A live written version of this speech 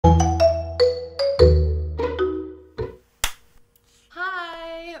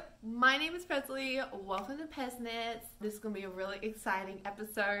welcome to Pesnets. This is going to be a really exciting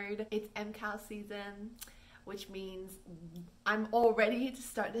episode. It's MKAL season, which means I'm all ready to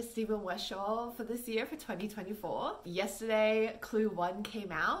start the Stephen West show for this year, for 2024. Yesterday, Clue 1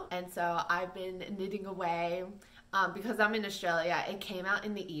 came out, and so I've been knitting away. Because I'm in Australia, it came out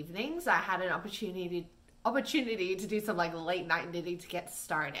in the evening, so I had an opportunity to do some like late night knitting to get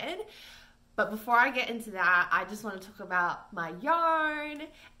started. But before I get into that, I just want to talk about my yarn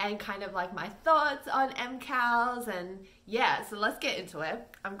and kind of like my thoughts on MKALs, and yeah, so let's get into it.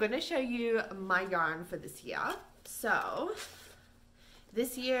 I'm going to show you my yarn for this year. So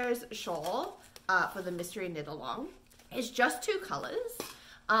this year's shawl for the mystery knit along is just 2 colors.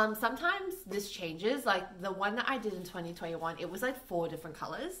 Sometimes this changes, like the one that I did in 2021, it was like 4 different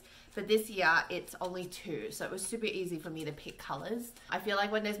colors, but this year it's only 2, so it was super easy for me to pick colors. I feel like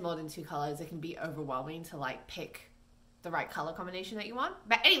when there's more than 2 colors, it can be overwhelming to like pick the right color combination that you want.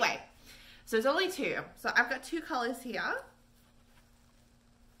 But anyway, so it's only 2. So I've got 2 colors here.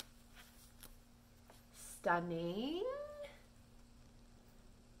 Stunning.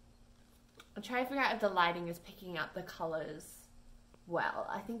 I'm trying to figure out if the lighting is picking up the colors well.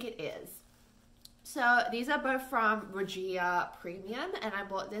 I think it is. So these are both from Regia Premium, and I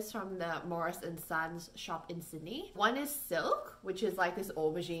bought this from the Morris & Sons shop in Sydney. One is silk, which is like this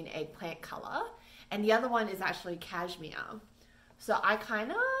aubergine eggplant color, and the other one is actually cashmere. So I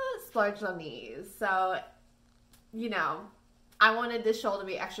kind of splurged on these. So, you know, I wanted this shawl to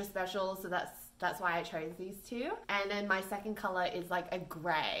be extra special, so that's why I chose these 2. And then my second color is like a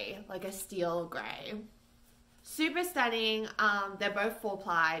gray, like a steel gray. Super stunning. They're both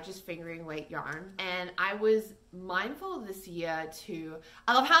 4-ply, just fingering weight yarn. And I was mindful this year to,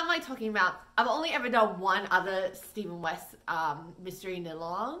 I love how I'm like talking about, I've only ever done one other Stephen West mystery knit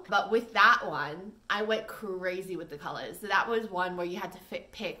along, but with that one, I went crazy with the colors. So that was one where you had to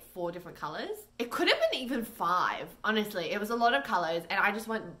pick 4 different colors. It could have been even 5, honestly. It was a lot of colors, and I just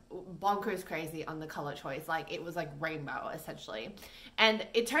went bonkers crazy on the color choice. Like, it was like rainbow, essentially. And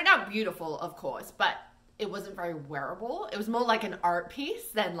it turned out beautiful, of course, but it wasn't very wearable. It was more like an art piece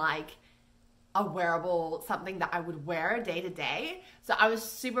than like a wearable, something that I would wear day to day. So I was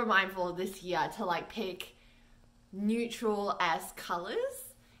super mindful this year to like pick neutral-esque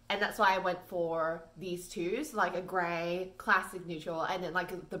colors. And that's why I went for these 2. So like a gray, classic neutral, and then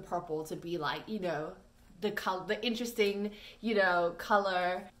like the purple to be like, you know, the color, the interesting, you know,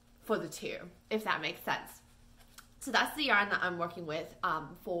 color for the 2, if that makes sense. So that's the yarn that I'm working with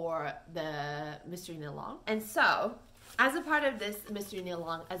for the mystery knit along. And so, as a part of this mystery knit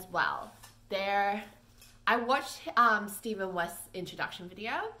along as well, I watched Stephen West's introduction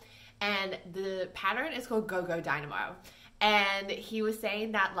video, and the pattern is called Go Go Dynamo. And he was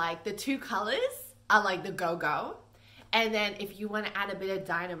saying that like the 2 colors are like the Go Go, and then if you want to add a bit of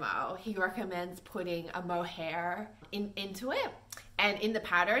Dynamo, he recommends putting a mohair into it. And in the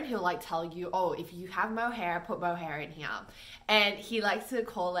pattern, he'll like tell you, oh, if you have mohair, put mohair in here. And he likes to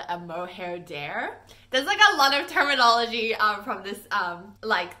call it a mohair dare. There's like a lot of terminology from this,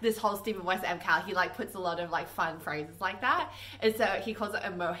 like this whole Stephen West MKAL. He like puts a lot of like fun phrases like that. And so he calls it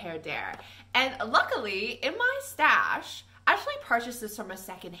a mohair dare. And luckily, in my stash, I actually purchased this from a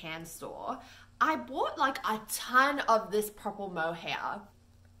secondhand store. I bought like a ton of this purple mohair,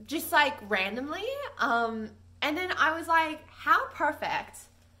 just like randomly. And then I was like, how perfect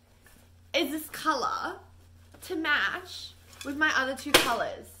is this color to match with my other 2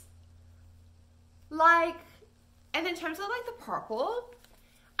 colors? Like, and in terms of like the purple,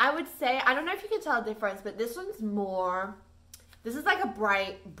 I would say, I don't know if you can tell the difference, but this one's more, this is like a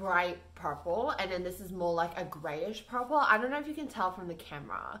bright purple, and then this is more like a grayish purple. I don't know if you can tell from the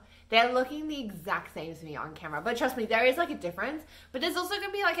camera. They're looking the exact same to me on camera, but trust me, there is like a difference. But there's also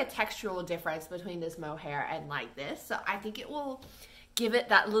gonna be like a textural difference between this mohair and like this. So I think it will give it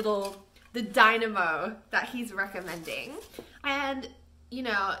that little, the dynamo that he's recommending. And you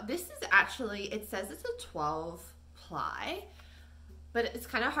know, this is actually, it says it's a 12-ply, but it's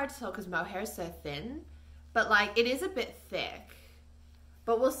kind of hard to tell because mohair is so thin. But like, it is a bit thick.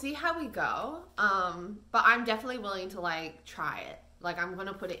 But we'll see how we go. But I'm definitely willing to like try it. Like, I'm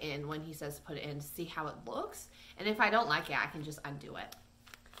gonna put it in when he says to put it in to see how it looks. And if I don't like it, I can just undo it.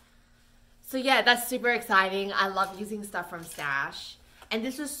 So yeah, that's super exciting. I love using stuff from Stash. And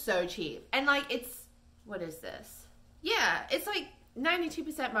this was so cheap. And like, it's, what is this? Yeah, it's like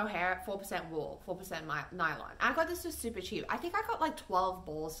 92% mohair, 4% wool, 4% nylon. I got this for super cheap. I think I got like 12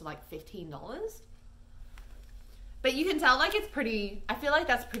 balls for like $15. But you can tell like it's pretty, I feel like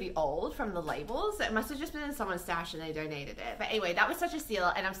that's pretty old from the labels. It must have just been in someone's stash and they donated it. But anyway, that was such a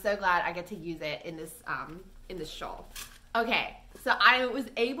steal, and I'm so glad I get to use it in this shawl. Okay, so I was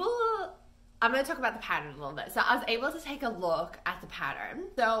able I'm going to talk about the pattern a little bit. So I was able to take a look at the pattern.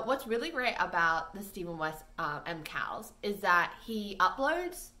 So what's really great about the Stephen West MKALs is that he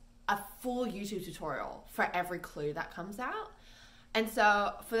uploads a full YouTube tutorial for every clue that comes out. And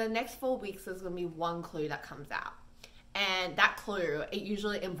so for the next 4 weeks, there's going to be one clue that comes out. And that clue, it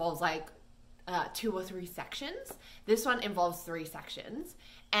usually involves like 2 or 3 sections. This one involves 3 sections.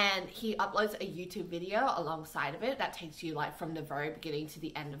 And he uploads a YouTube video alongside of it that takes you like from the very beginning to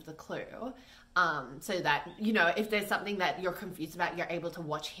the end of the clue. So that, you know, if there's something that you're confused about, you're able to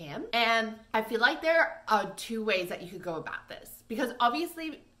watch him. And I feel like there are 2 ways that you could go about this. Because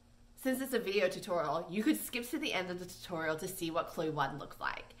obviously, since it's a video tutorial, you could skip to the end of the tutorial to see what clue 1 looks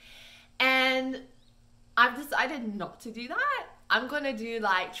like. And I've decided not to do that. I'm going to do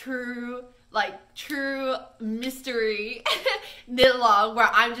like true mystery knit along where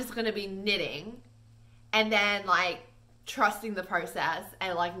I'm just going to be knitting and then like trusting the process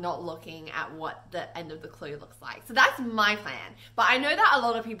and like not looking at what the end of the clue looks like. So that's my plan. But I know that a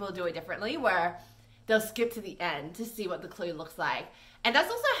lot of people do it differently where they'll skip to the end to see what the clue looks like. And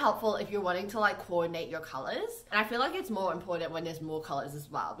that's also helpful if you're wanting to like coordinate your colors. And I feel like it's more important when there's more colors as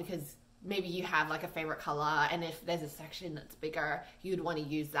well, because maybe you have like a favorite color, and if there's a section that's bigger, you'd want to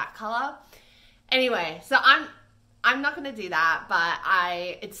use that color. Anyway, so I'm not going to do that, but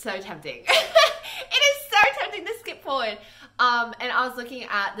it's so tempting. It is so tempting to skip forward. And I was looking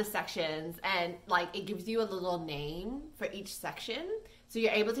at the sections, and like it gives you a little name for each section. So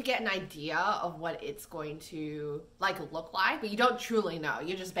you're able to get an idea of what it's going to like look like, but you don't truly know.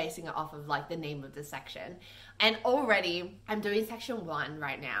 You're just basing it off of like the name of the section. And already I'm doing section 1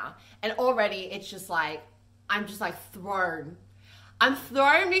 right now. And already it's just like, I'm just like thrown. I'm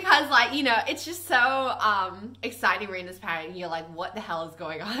thrown because like, you know, it's just so exciting reading this pattern. You're like, what the hell is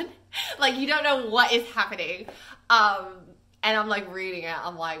going on? Like you don't know what is happening. And I'm like reading it.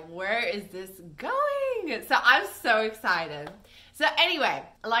 I'm like, where is this going? So I'm so excited. So anyway,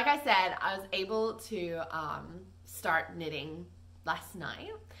 like I said, I was able to start knitting last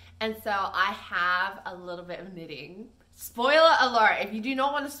night. And so I have a little bit of knitting. Spoiler alert, if you do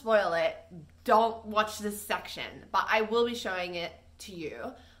not want to spoil it, don't watch this section. But I will be showing it to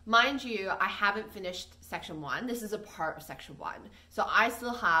you. Mind you, I haven't finished section 1. This is a part of section 1. So I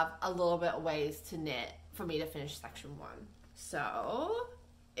still have a little bit of ways to knit for me to finish section 1. So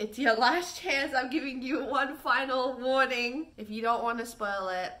it's your last chance. I'm giving you one final warning. If you don't want to spoil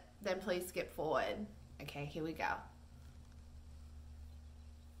it, then please skip forward. Okay, here we go.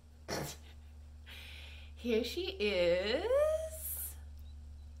 Here she is.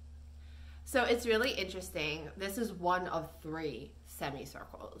 So it's really interesting. This is one of 3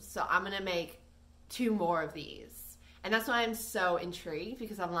 semicircles. So I'm going to make 2 more of these. And that's why I'm so intrigued,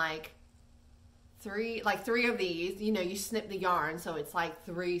 because I'm like, 3 of these, you know, you snip the yarn, so it's like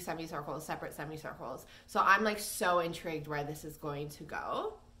 3 semicircles, separate semicircles. So I'm like so intrigued where this is going to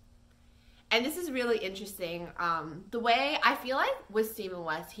go. And this is really interesting. The way I feel like with Stephen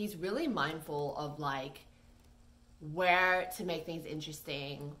West, he's really mindful of like where to make things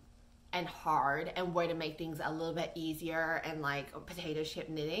interesting and hard, and where to make things a little bit easier and like potato chip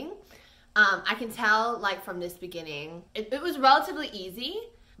knitting. I can tell like from this beginning, it was relatively easy,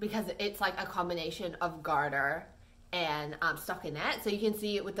 because it's like a combination of garter and stockinette. So you can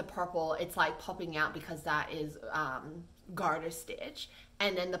see it with the purple, it's like popping out because that is garter stitch.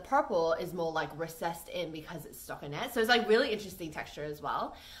 And then the purple is more like recessed in because it's stockinette. So it's like really interesting texture as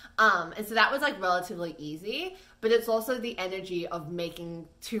well. And so that was like relatively easy, but it's also the energy of making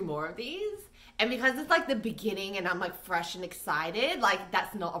 2 more of these. And because it's like the beginning and I'm like fresh and excited, like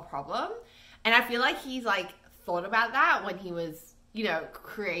that's not a problem. And I feel like he's like thought about that when he was, you know,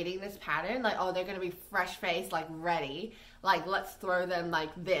 creating this pattern. Like, oh, they're going to be fresh faced, like ready. Like, let's throw them like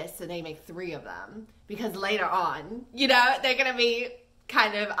this, and they make 3 of them. Because later on, you know, they're going to be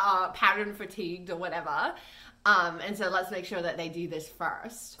kind of pattern fatigued or whatever. And so let's make sure that they do this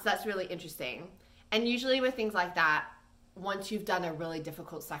first. So that's really interesting. And usually with things like that, once you've done a really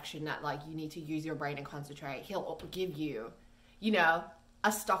difficult section that like you need to use your brain and concentrate, he'll give you, you know, a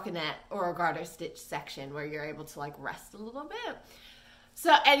stockinette or a garter stitch section where you're able to like rest a little bit.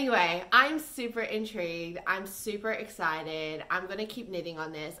 So anyway, I'm super intrigued. I'm super excited. I'm going to keep knitting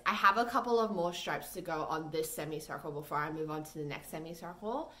on this. I have a couple of more stripes to go on this semicircle before I move on to the next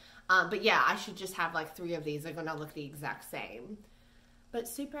semicircle. But yeah, I should just have like 3 of these. They're going to look the exact same. But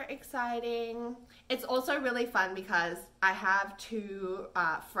super exciting. It's also really fun because I have 2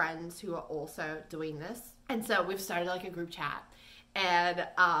 friends who are also doing this. And so we've started like a group chat. And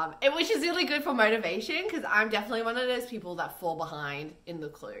which is really good for motivation, because I'm definitely one of those people that fall behind in the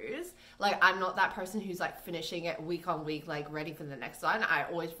clues. Like, I'm not that person who's like finishing it week on week, like ready for the next one. I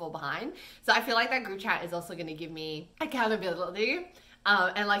always fall behind. So I feel like that group chat is also going to give me accountability,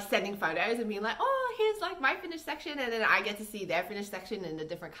 and like sending photos and being like, oh, here's like my finished section, and then I get to see their finished section in the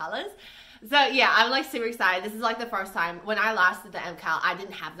different colors. So yeah, I'm like super excited. This is like the first time. When I last did the MKAL, I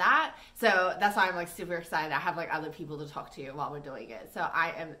didn't have that. So that's why I'm like super excited. I have like other people to talk to while we're doing it. So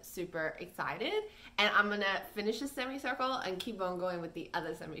I am super excited. And I'm going to finish the semicircle and keep on going with the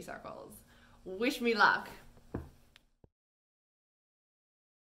other semicircles. Wish me luck.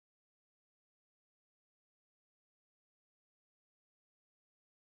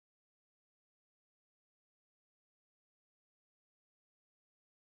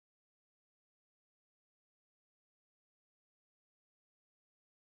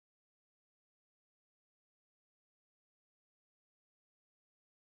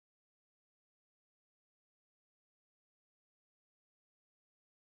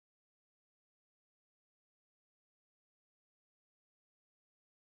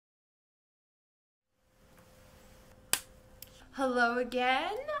 Hello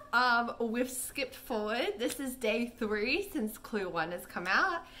again. We've skipped forward. This is day 3 since clue 1 has come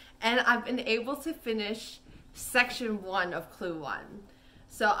out, and I've been able to finish section 1 of clue 1.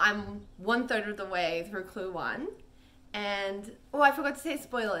 So I'm 1/3 of the way through clue 1, and oh, I forgot to say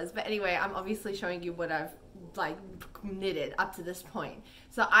spoilers, but anyway, I'm obviously showing you what I've like knitted up to this point.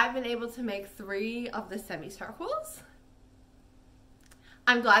 So I've been able to make 3 of the semicircles.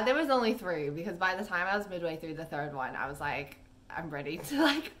 I'm glad there was only 3, because by the time I was midway through the 3rd one, I was like, I'm ready to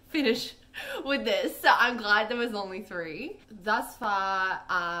like finish with this. So I'm glad there was only 3. Thus far,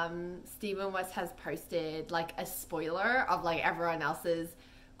 Stephen West has posted like a spoiler of like everyone else's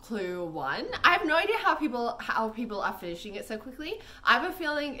clue 1. I have no idea how people are finishing it so quickly. I have a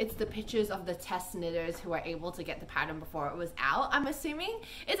feeling it's the pictures of the test knitters who were able to get the pattern before it was out. I'm assuming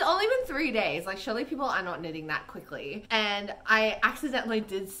it's only been 3 days. Like, surely people are not knitting that quickly. And I accidentally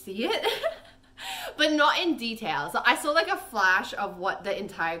did see it. But not in detail. So I saw like a flash of what the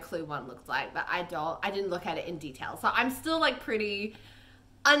entire clue 1 looked like, but I didn't look at it in detail. So I'm still like pretty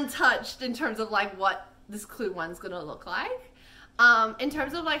untouched in terms of like what this clue 1's gonna look like. In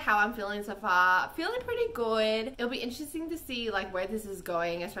terms of like how I'm feeling so far, feeling pretty good. It'll be interesting to see like where this is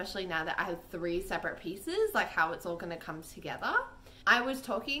going, especially now that I have 3 separate pieces, like how it's all gonna come together. I was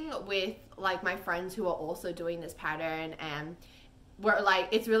talking with like my friends who are also doing this pattern, and we're like,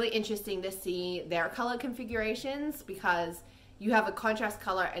 it's really interesting to see their color configurations, because you have a contrast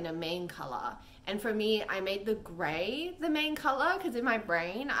color and a main color. And for me, I made the gray the main color, because in my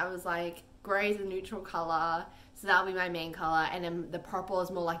brain I was like, gray is a neutral color, so that'll be my main color, and then the purple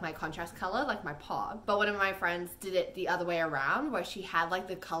is more like my contrast color, like my pop. But one of my friends did it the other way around, where she had like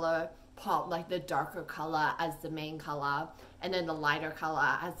the color pop, like the darker color as the main color, and then the lighter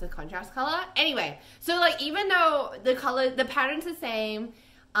color as the contrast color. Anyway, so like even though the pattern's the same,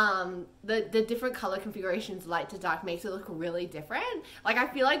 the different color configurations, light to dark, makes it look really different. Like, I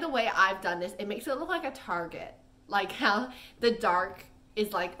feel like the way I've done this, it makes it look like a target, like how the dark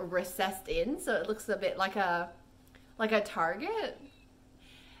is like recessed in, so it looks a bit like a target.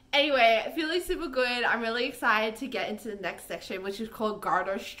 Anyway, feeling super good. I'm really excited to get into the next section, which is called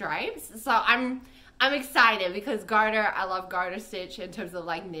garter stripes. So I'm excited, because garter, I love garter stitch in terms of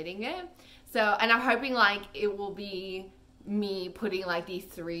like knitting it. So, and I'm hoping like it will be me putting like these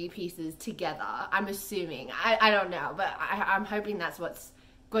 3 pieces together. I'm assuming. I don't know, but I'm hoping that's what's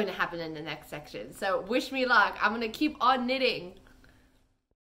going to happen in the next section. So wish me luck. I'm going to keep on knitting.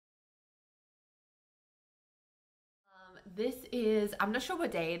 This is, I'm not sure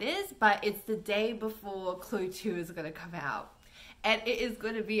what day it is, but it's the day before clue 2 is going to come out. And it is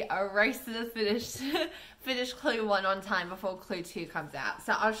going to be a race to the finish, finish clue 1 on time before clue 2 comes out.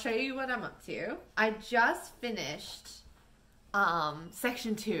 So I'll show you what I'm up to. I just finished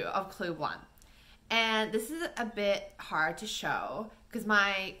section 2 of clue 1. And this is a bit hard to show, because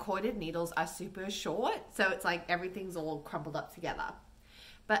my corded needles are super short. So it's like everything's all crumpled up together.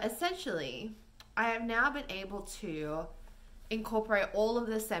 But essentially, I have now been able to incorporate all of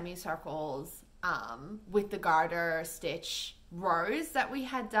the semicircles with the garter stitch rows that we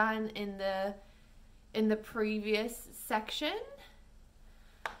had done in the previous section.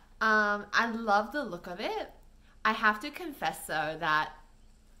 I love the look of it. I have to confess though that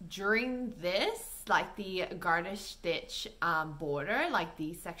during this, like the garter stitch border, like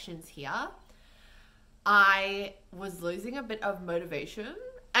these sections here, I was losing a bit of motivation,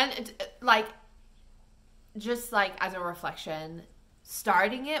 and like, just like as a reflection,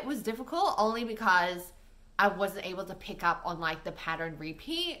 starting it was difficult only because I wasn't able to pick up on like the pattern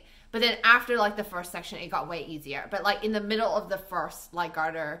repeat. But then after like the first section, it got way easier. But like in the middle of the first like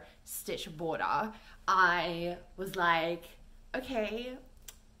garter stitch border, I was like, okay,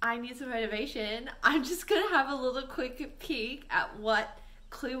 I need some motivation. I'm just gonna have a little quick peek at what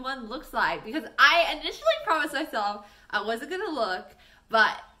clue 1 looks like, because I initially promised myself I wasn't gonna look,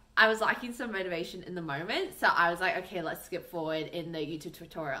 but I was liking some motivation in the moment. So I was like, okay, let's skip forward in the YouTube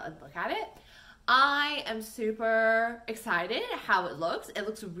tutorial and look at it. I am super excited how it looks. It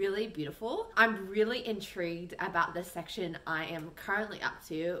looks really beautiful. I'm really intrigued about the section I am currently up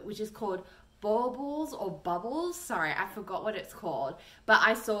to, which is called Baubles or Bubbles. Sorry, I forgot what it's called, but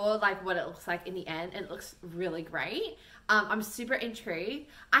I saw like what it looks like in the end. It looks really great. I'm super intrigued.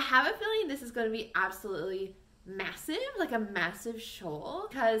 I have a feeling this is going to be absolutely massive, like a massive shawl,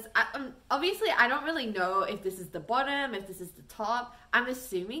 because obviously I don't really know if this is the bottom, if this is the top. I'm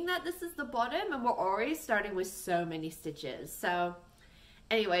assuming that this is the bottom, and we're already starting with so many stitches. So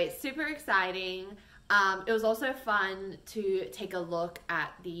anyway, super exciting. It was also fun to take a look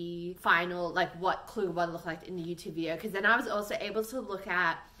at the final, like what clue 1 looked like in the YouTube video, because then I was also able to look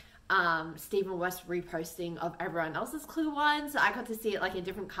at Stephen West reposting of everyone else's clue 1, so I got to see it like in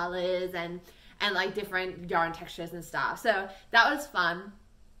different colors and like different yarn textures and stuff. So that was fun.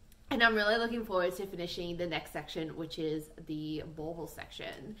 And I'm really looking forward to finishing the next section, which is the bauble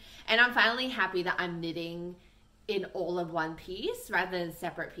section. And I'm finally happy that I'm knitting in all of one piece rather than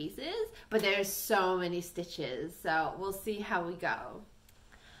separate pieces, but there's so many stitches, so we'll see how we go.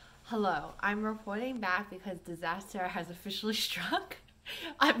 Hello, I'm reporting back because disaster has officially struck.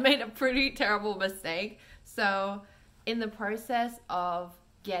 I've made a pretty terrible mistake. So in the process of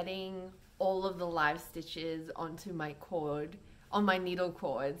getting all of the live stitches onto my cord, on my needle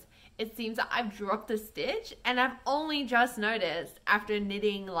cords, it seems that I've dropped a stitch, and I've only just noticed after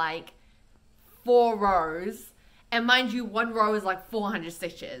knitting like 4 rows. And mind you, 1 row is like 400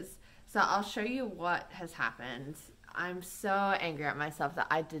 stitches. So I'll show you what has happened. I'm so angry at myself that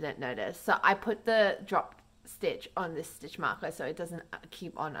I didn't notice. So I put the drop stitch on this stitch marker so it doesn't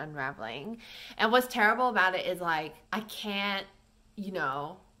keep on unraveling. And what's terrible about it is like, I can't, you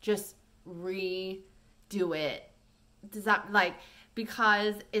know, just redo it. Does that, like,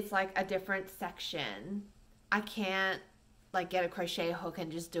 because it's like a different section, I can't like get a crochet hook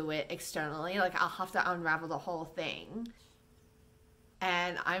and just do it externally. Like I'll have to unravel the whole thing.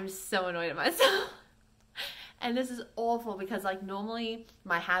 And I'm so annoyed at myself. And this is awful because like normally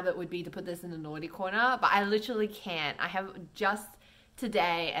my habit would be to put this in the naughty corner, but I literally can't. I have just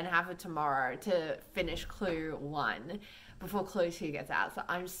today and half of tomorrow to finish clue 1 before clue 2 gets out. So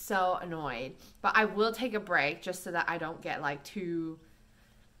I'm so annoyed. But I will take a break just so that I don't get like too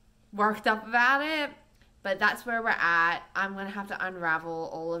worked up about it. But that's where we're at. I'm going to have to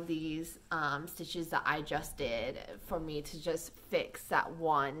unravel all of these stitches that I just did for me to just fix that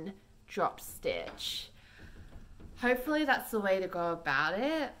 1 drop stitch. Hopefully that's the way to go about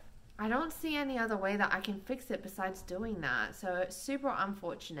it. I don't see any other way that I can fix it besides doing that. So it's super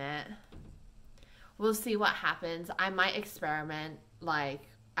unfortunate. We'll see what happens. I might experiment. Like,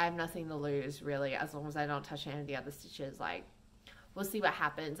 I have nothing to lose really, as long as I don't touch any of the other stitches. Like, we'll see what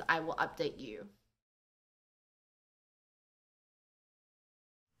happens. I will update you.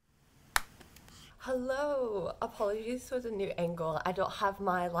 Hello, apologies for the new angle. I don't have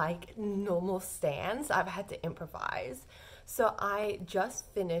my like normal stance. I've had to improvise. So I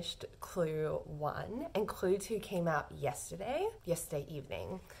just finished clue 1 and clue 2 came out yesterday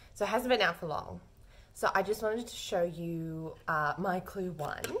evening. So it hasn't been out for long. So I just wanted to show you my clue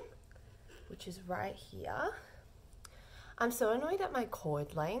 1, which is right here. I'm so annoyed at my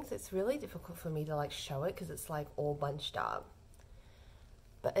cord length. It's really difficult for me to like show it because it's like all bunched up.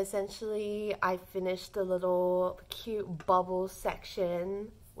 But essentially, I finished the little cute bubble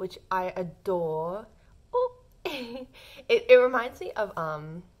section, which I adore. Oh, it reminds me of,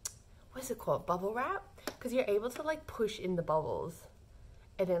 what's it called? Bubble wrap? Because you're able to like push in the bubbles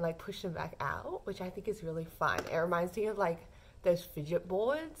and then like push them back out, which I think is really fun. It reminds me of like those fidget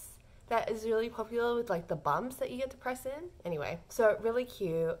boards that is really popular with like the bumps that you get to press in. Anyway, so really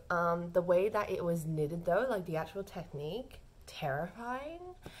cute. The way that it was knitted though, like the actual technique, terrifying.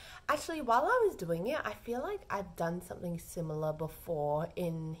 Actually, while I was doing it, I feel like I've done something similar before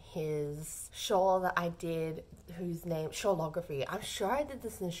in his shawl that I did, whose name, Shawlography. I'm sure I did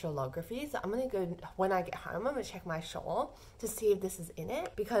this in Shawlography, so I'm gonna go, when I get home, I'm gonna check my shawl to see if this is in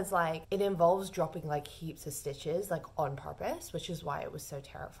it, because like, it involves dropping like heaps of stitches, like on purpose, which is why it was so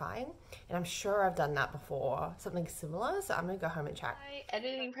terrifying. And I'm sure I've done that before, something similar, so I'm gonna go home and check. Hi,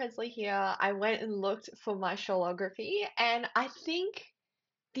 Editing Presley here. I went and looked for my Shawlography, and I think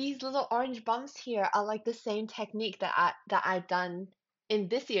these little orange bumps here are like the same technique that I've done in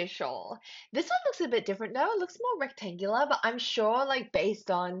this year's shawl. This one looks a bit different though. It looks more rectangular, but I'm sure like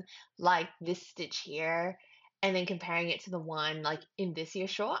based on like this stitch here and then comparing it to the one like in this year's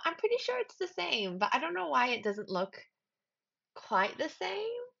shawl, I'm pretty sure it's the same, but I don't know why it doesn't look quite the same.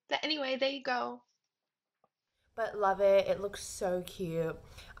 But anyway, there you go. But love it. It looks so cute.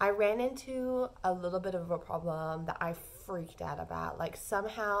 I ran into a little bit of a problem that I freaked out about. Like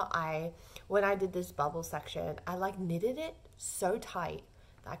somehow when I did this bubble section, I like knitted it so tight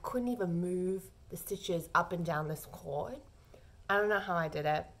that I couldn't even move the stitches up and down this cord. I don't know how I did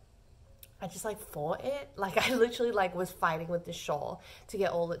it. I just like fought it. Like I literally like was fighting with the shawl to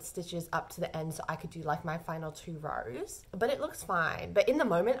get all its stitches up to the end so I could do like my final 2 rows. But it looks fine. But in the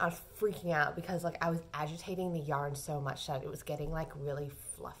moment I was freaking out because like I was agitating the yarn so much that it was getting like really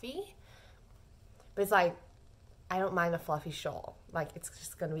fluffy. But it's like, I don't mind a fluffy shawl. Like it's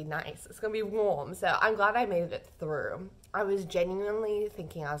just gonna be nice. It's gonna be warm. So I'm glad I made it through. I was genuinely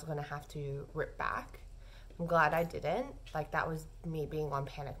thinking I was gonna have to rip back. I'm glad I didn't. Like that was me being on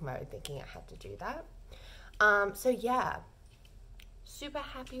panic mode thinking I had to do that. So yeah, super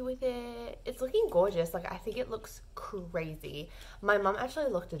happy with it. It's looking gorgeous. Like I think it looks crazy. My mom actually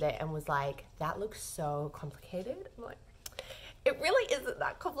looked at it and was like, that looks so complicated. I'm like, it really isn't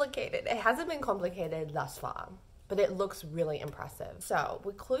that complicated. It hasn't been complicated thus far, but it looks really impressive. So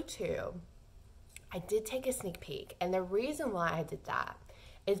with Clue 2, I did take a sneak peek, and the reason why I did that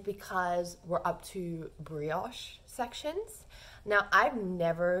is because we're up to brioche sections. Now, I've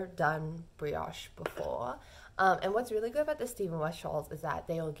never done brioche before, and what's really good about the Stephen West shawls is that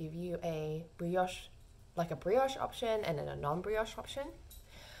they'll give you a brioche, like a brioche option and then a non-brioche option.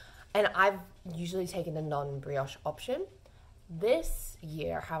 And I've usually taken the non-brioche option. This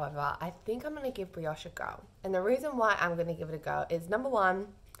year, however, I think I'm going to give brioche a go. And the reason why I'm going to give it a go is, number one,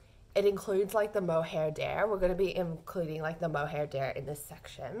 it includes like the mohair dare. We're going to be including like the mohair dare in this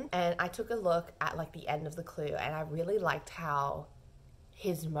section. And I took a look at like the end of the clue and I really liked how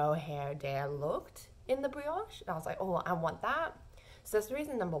his mohair dare looked in the brioche. And I was like, oh, I want that. So that's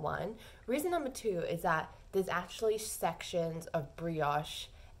reason number one. Reason number two is that there's actually sections of brioche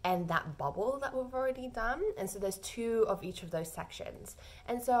and that bubble that we've already done. And so there's 2 of each of those sections.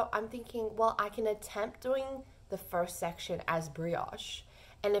 And so I'm thinking, well, I can attempt doing the first section as brioche.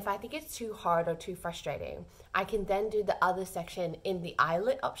 And if I think it's too hard or too frustrating, I can then do the other section in the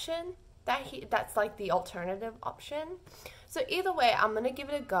eyelet option. That's like the alternative option. So either way, I'm going to give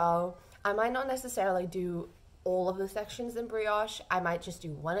it a go. I might not necessarily do all of the sections in brioche. I might just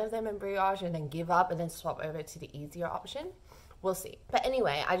do one of them in brioche and then give up and then swap over to the easier option. We'll see. But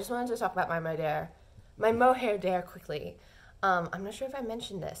anyway, I just wanted to talk about my mohair dare quickly. I'm not sure if I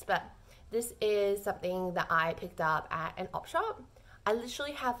mentioned this, but this is something that I picked up at an op shop. I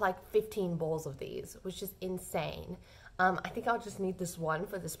literally have like 15 balls of these, which is insane. I think I'll just need this one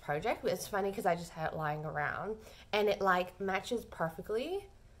for this project, but it's funny because I just had it lying around and it like matches perfectly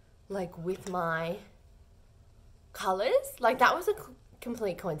like with my colors. Like that was a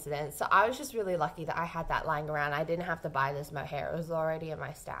complete coincidence. So I was just really lucky that I had that lying around. I didn't have to buy this mohair. It was already in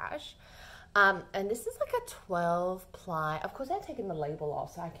my stash. And this is like a 12 ply. Of course I've taken the label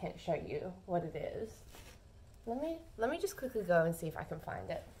off so I can't show you what it is. Let me just quickly go and see if I can find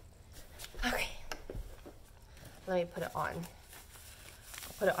it. Okay. Let me put it on.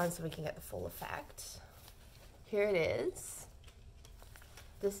 I'll put it on so we can get the full effect. Here it is.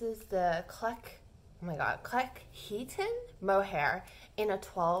 This is the Cleckheaton Mohair in a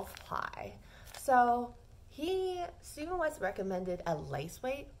 12 ply. So Stephen West recommended a lace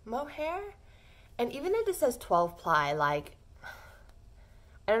weight mohair. And even if it says 12 ply, like,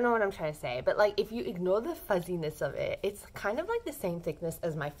 I don't know what I'm trying to say, but like if you ignore the fuzziness of it, it's kind of like the same thickness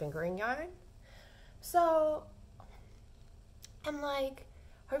as my fingering yarn. So I'm like,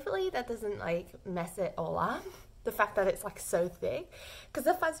 hopefully that doesn't like mess it all up. The fact that it's like so thick, because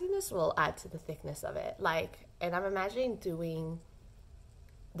the fuzziness will add to the thickness of it. Like, and I'm imagining doing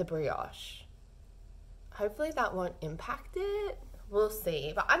the brioche. Hopefully that won't impact it. We'll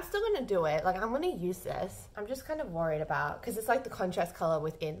see, but I'm still gonna do it. Like I'm gonna use this. I'm just kind of worried about, because it's like the contrast color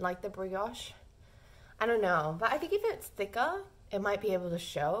within like the brioche. I don't know, but I think if it's thicker, it might be able to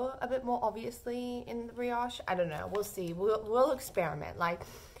show a bit more obviously in the brioche. I don't know. We'll see. We'll experiment. Like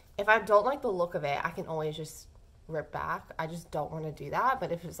if I don't like the look of it, I can always just rip back. I just don't want to do that.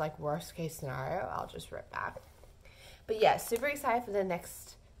 But if it's like worst case scenario, I'll just rip back. But yeah, super excited for the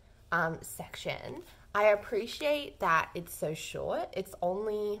next section. I appreciate that it's so short. It's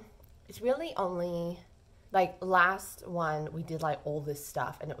really only, like last one we did like all this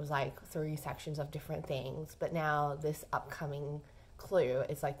stuff and it was like 3 sections of different things, but now this upcoming clue,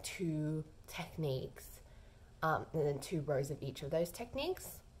 it's like 2 techniques, and then 2 rows of each of those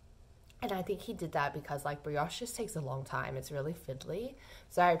techniques. And I think he did that because like brioche just takes a long time. It's really fiddly.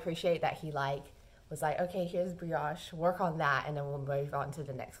 So I appreciate that he like was like, okay, here's brioche, work on that, and then we'll move on to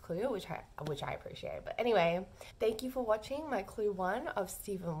the next clue, which I appreciate. But anyway, thank you for watching my clue 1 of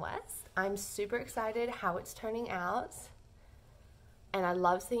Stephen West. I'm super excited how it's turning out. And I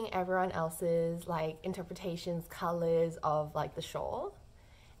love seeing everyone else's like interpretations, colors of like the shawl.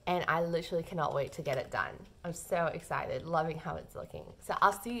 And I literally cannot wait to get it done. I'm so excited, loving how it's looking. So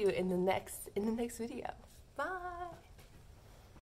I'll see you in the next video.